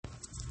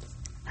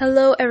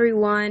Hello,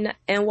 everyone,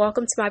 and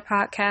welcome to my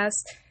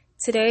podcast.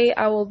 Today,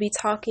 I will be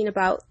talking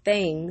about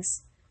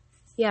things.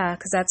 Yeah,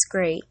 because that's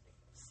great.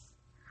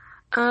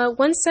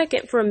 1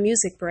 second for a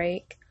music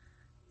break.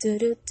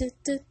 This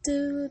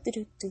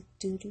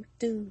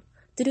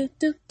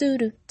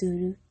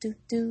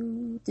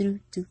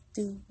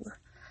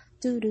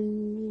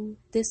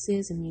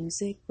is a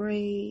music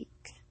break.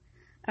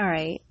 All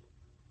right.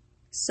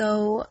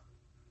 So,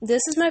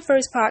 this is my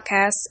first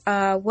podcast.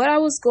 What I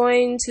was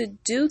going to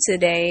do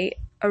today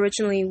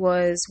originally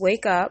was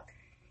wake up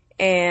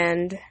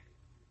and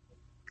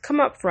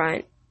come up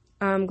front,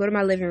 go to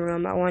my living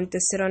room. I wanted to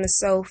sit on the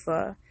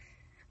sofa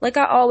like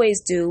I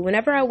always do.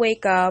 Whenever I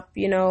wake up,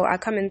 I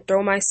come and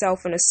throw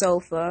myself on a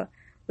sofa,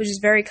 which is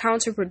very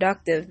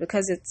counterproductive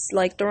because it's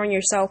like throwing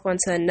yourself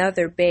onto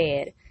another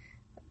bed.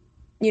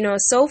 A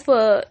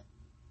sofa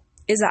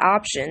is an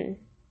option.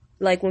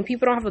 Like when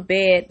people don't have a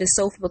bed, the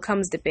sofa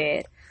becomes the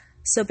bed.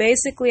 So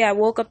basically, I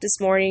woke up this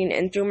morning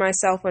and threw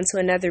myself onto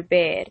another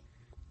bed.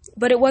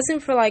 But it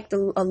wasn't for like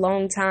a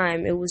long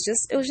time. It was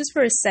just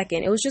for a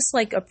second. It was just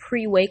like a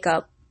pre-wake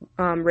up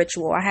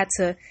ritual. I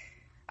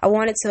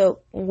wanted to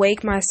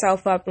wake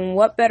myself up, and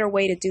what better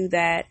way to do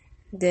that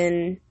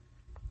than,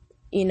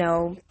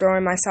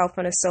 throwing myself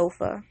on a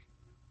sofa.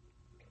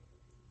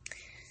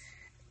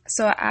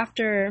 So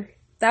after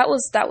that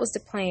was the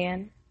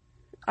plan.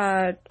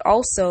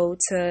 Also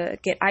to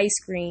get ice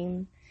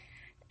cream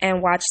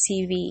and watch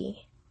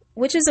TV,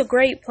 which is a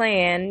great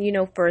plan,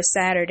 for a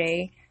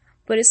Saturday.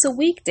 But it's a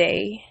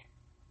weekday,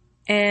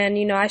 and,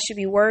 I should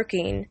be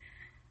working.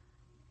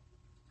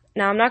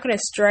 Now, I'm not going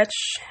to stretch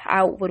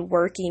out what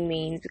working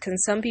means,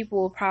 because some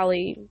people will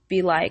probably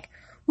be like,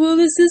 well,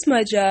 this is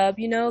my job,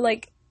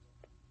 like,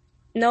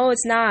 no,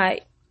 it's not.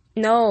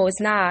 No,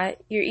 it's not.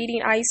 You're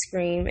eating ice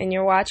cream, and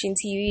you're watching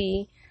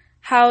TV.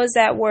 How is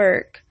that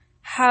work?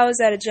 How is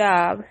that a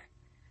job?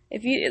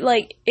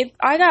 If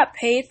I got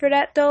paid for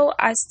that, though,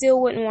 I still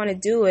wouldn't want to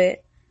do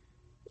it.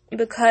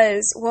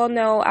 Because, well,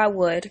 no, I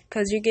would,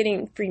 because you're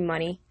getting free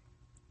money.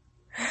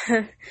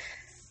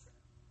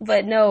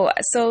 But no,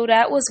 so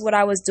that was what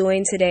I was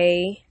doing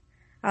today.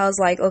 I was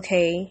like,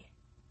 okay,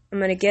 I'm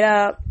going to get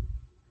up.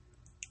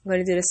 I'm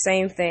going to do the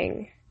same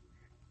thing.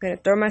 I'm going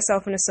to throw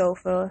myself on the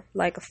sofa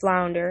like a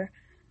flounder.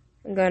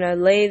 I'm going to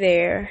lay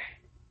there.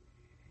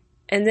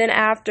 And then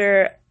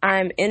after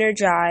I'm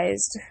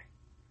energized,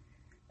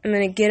 I'm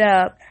going to get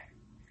up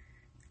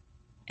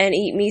and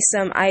eat me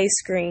some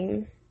ice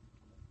cream.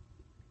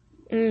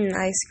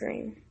 Ice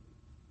cream.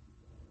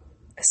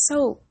 It's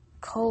so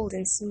cold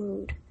and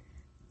smooth.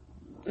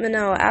 But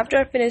no, after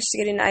I finish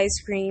getting the ice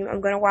cream,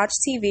 I'm going to watch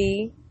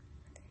TV.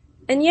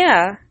 And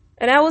yeah,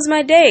 and that was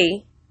my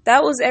day.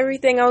 That was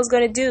everything I was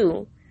going to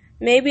do.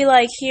 Maybe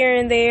like here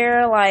and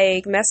there,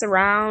 like mess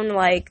around,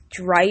 like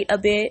write a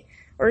bit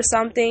or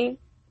something.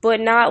 But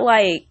not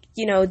like,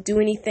 do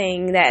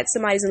anything that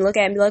somebody's going to look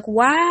at and be like,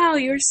 wow,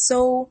 you're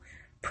so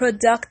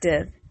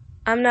productive.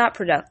 I'm not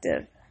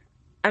productive.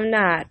 I'm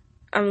not.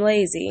 I'm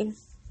lazy.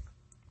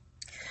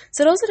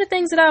 So those are the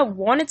things that I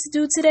wanted to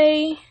do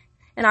today,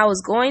 and I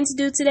was going to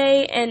do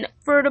today, and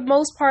for the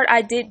most part,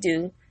 I did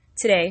do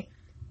today.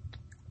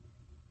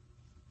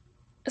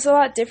 It's a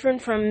lot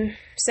different from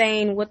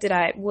saying, what do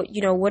I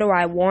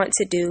want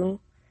to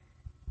do?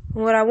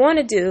 What I want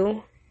to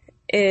do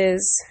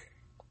is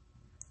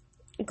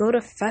go to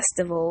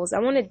festivals.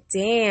 I want to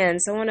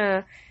dance.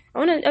 I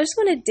just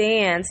want to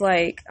dance.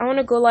 Like, I want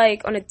to go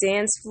like on a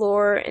dance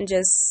floor and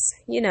just,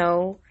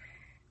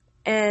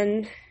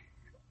 and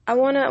I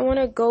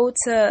wanna go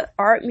to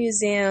art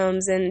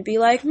museums and be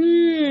like,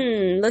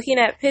 looking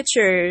at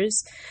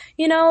pictures,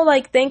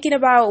 like thinking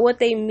about what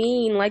they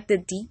mean, like the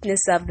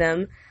deepness of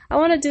them. I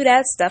want to do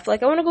that stuff.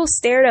 Like, I want to go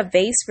stare at a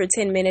vase for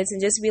 10 minutes and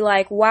just be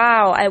like,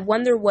 wow, I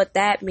wonder what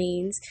that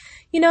means.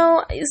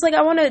 It's like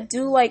I want to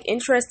do like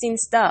interesting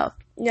stuff.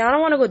 I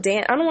don't want to go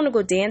I don't want to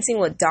go dancing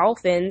with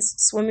dolphins,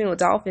 swimming with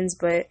dolphins,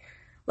 but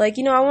like,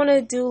 I want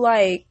to do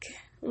like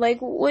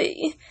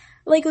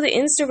what the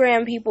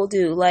Instagram people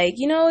do. Like,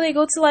 they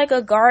go to like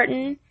a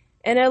garden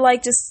and they're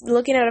like just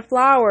looking at a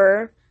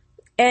flower,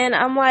 and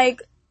I'm like,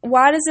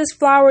 why does this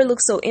flower look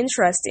so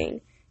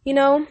interesting?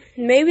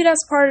 Maybe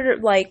that's part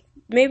of like,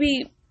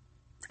 maybe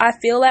I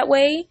feel that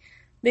way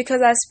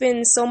because I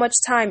spend so much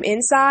time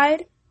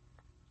inside.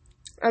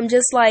 I'm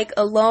just like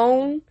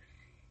alone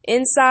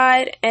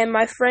inside, and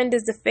my friend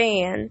is the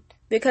fan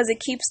because it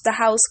keeps the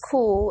house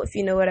cool, if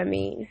you know what I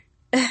mean.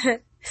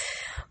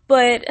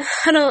 But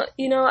I don't,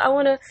 I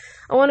want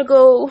to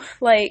go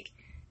like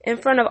in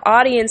front of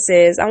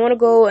audiences. I want to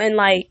go and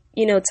like,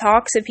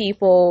 talk to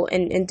people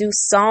and do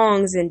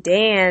songs and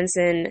dance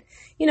and,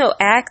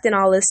 act and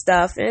all this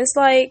stuff. And it's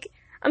like,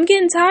 I'm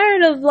getting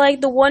tired of like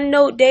the one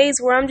note days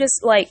where I'm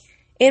just like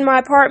in my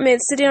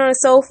apartment, sitting on a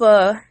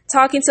sofa,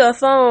 talking to a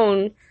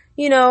phone,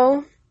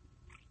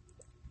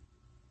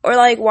 or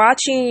like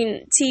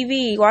watching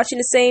TV, watching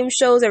the same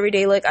shows every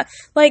day. Like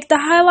the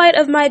highlight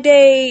of my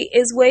day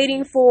is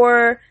waiting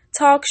for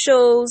talk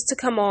shows to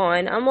come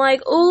on. I'm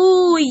like,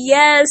 ooh,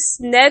 yes,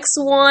 next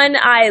one.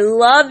 I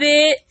love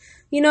it.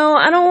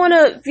 I don't want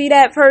to be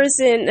that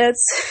person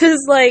that's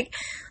just like,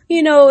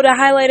 the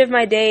highlight of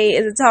my day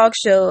is a talk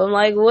show. I'm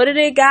like, what did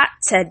it got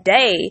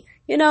today?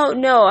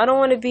 No, I don't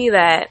want to be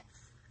that.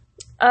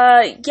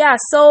 Yeah,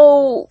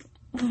 so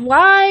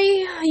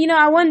why,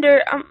 I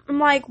wonder, I'm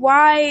like,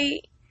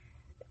 why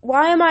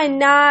am I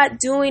not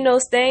doing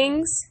those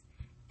things?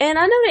 And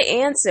I know the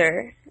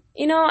answer.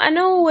 I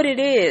know what it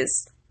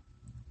is.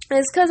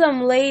 It's because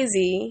I'm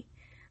lazy.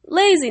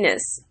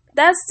 Laziness.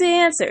 That's the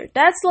answer.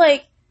 That's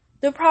like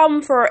the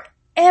problem for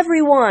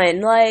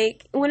everyone.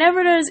 Like,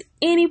 whenever there's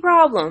any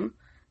problem,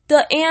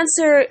 the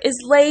answer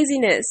is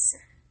laziness.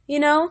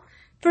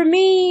 For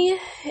me,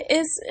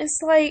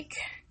 it's like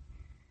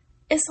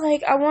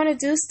I want to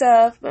do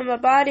stuff, but my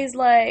body's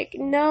like,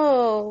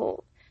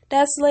 no,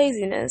 that's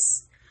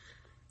laziness.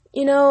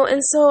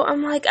 And so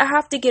I'm like, I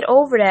have to get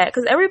over that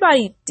because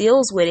everybody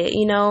deals with it,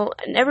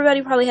 and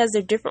everybody probably has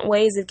their different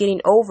ways of getting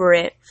over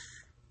it.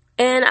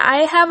 And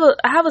I have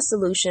a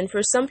solution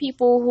for some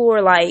people who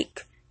are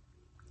like,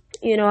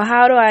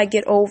 how do I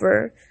get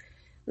over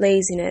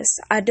laziness?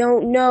 I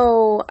don't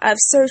know. I've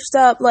searched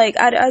up, like,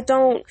 I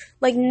don't,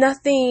 like,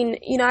 nothing,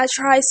 I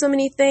try so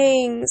many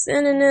things,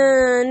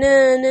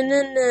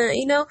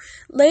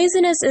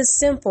 laziness is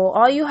simple.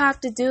 All you have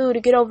to do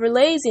to get over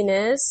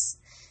laziness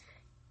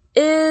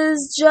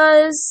is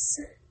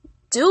just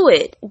do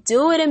it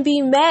and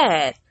be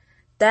mad.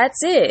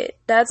 That's it.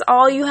 That's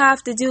all you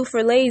have to do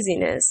for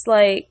laziness.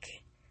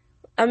 Like,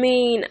 I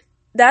mean,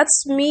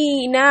 that's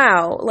me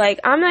now. Like,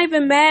 I'm not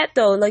even mad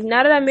though. Like,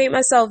 now that I made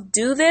myself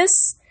do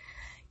this,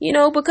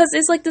 because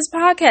it's like this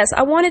podcast.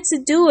 I wanted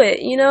to do it,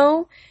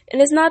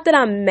 and it's not that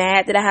I'm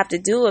mad that I have to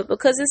do it,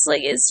 because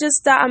it's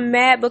just that I'm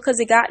mad because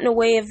it got in the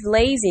way of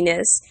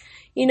laziness.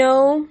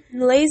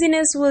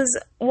 Laziness was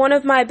one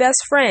of my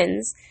best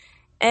friends.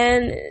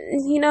 And,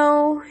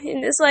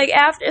 and it's like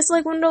it's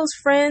like one of those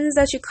friends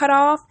that you cut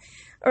off,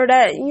 or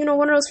that,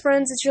 one of those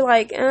friends that you're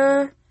like,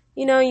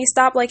 you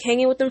stop like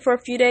hanging with them for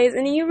a few days,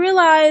 and then you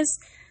realize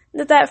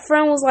that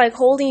friend was like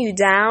holding you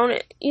down,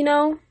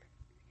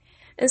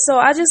 And so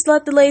I just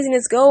let the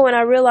laziness go, and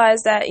I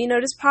realized that,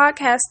 this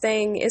podcast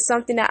thing is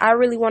something that I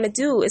really want to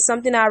do. It's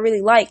something that I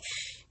really like.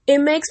 It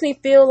makes me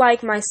feel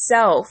like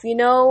myself,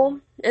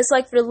 It's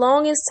like for the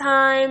longest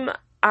time,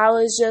 I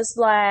was just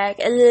like,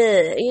 ugh,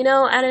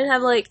 I didn't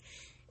have like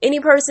any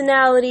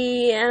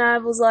personality, and I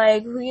was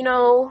like,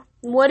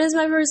 what is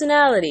my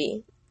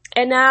personality?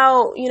 And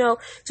now,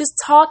 just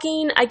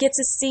talking, I get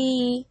to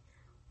see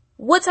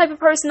what type of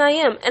person I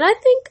am. And I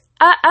think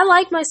I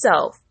like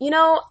myself,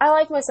 I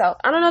like myself.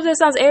 I don't know if that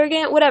sounds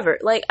arrogant, whatever.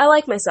 Like, I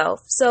like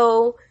myself.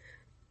 So,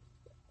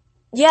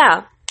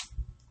 yeah.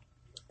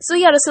 So,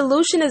 yeah, the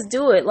solution is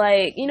do it.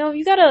 Like, you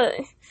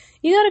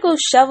gotta go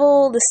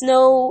shovel the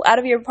snow out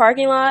of your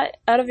parking lot,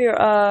 out of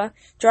your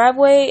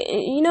driveway,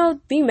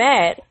 be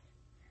mad.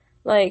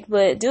 Like,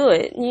 but do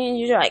it.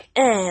 You're like,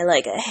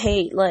 like, I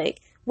hate, like,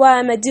 why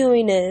am I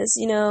doing this?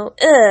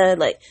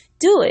 Like,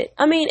 do it.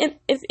 I mean,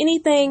 if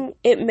anything,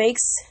 it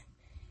makes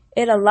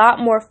it a lot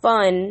more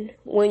fun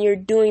when you're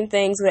doing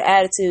things with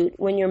attitude,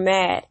 when you're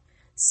mad.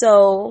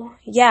 So,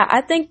 yeah,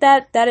 I think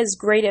that is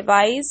great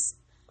advice.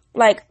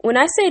 Like, when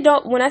I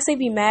say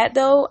be mad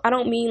though, I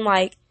don't mean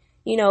like,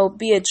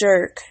 be a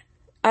jerk.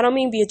 I don't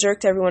mean be a jerk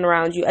to everyone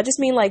around you. I just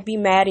mean like be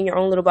mad in your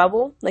own little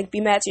bubble. Like,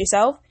 be mad to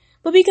yourself,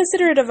 but be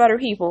considerate of other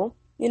people.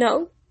 You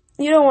don't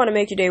want to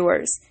make your day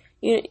worse.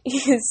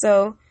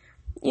 So,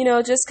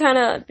 just kind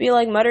of be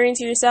like muttering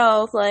to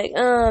yourself, like,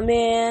 oh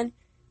man,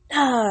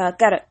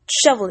 gotta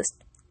shovel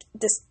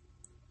this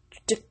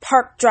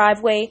park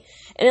driveway.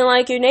 And then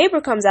like your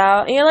neighbor comes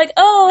out and you're like,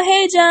 oh,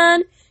 hey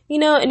John,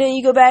 and then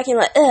you go back and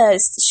like,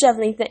 it's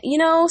shoveling thing,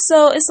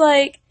 so it's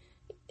like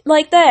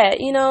that,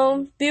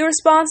 be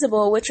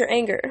responsible with your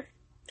anger.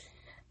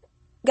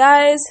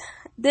 Guys,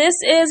 this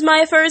is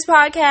my first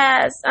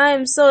podcast. I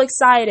am so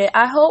excited.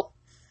 I hope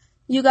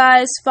you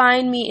guys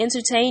find me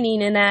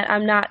entertaining and that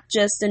I'm not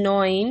just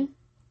annoying.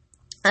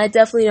 I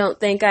definitely don't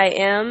think I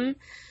am.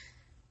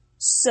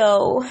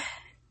 So,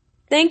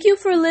 thank you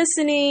for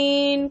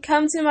listening.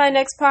 Come to my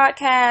next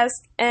podcast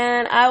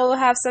and I will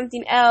have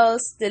something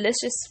else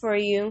delicious for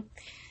you.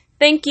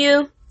 Thank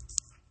you.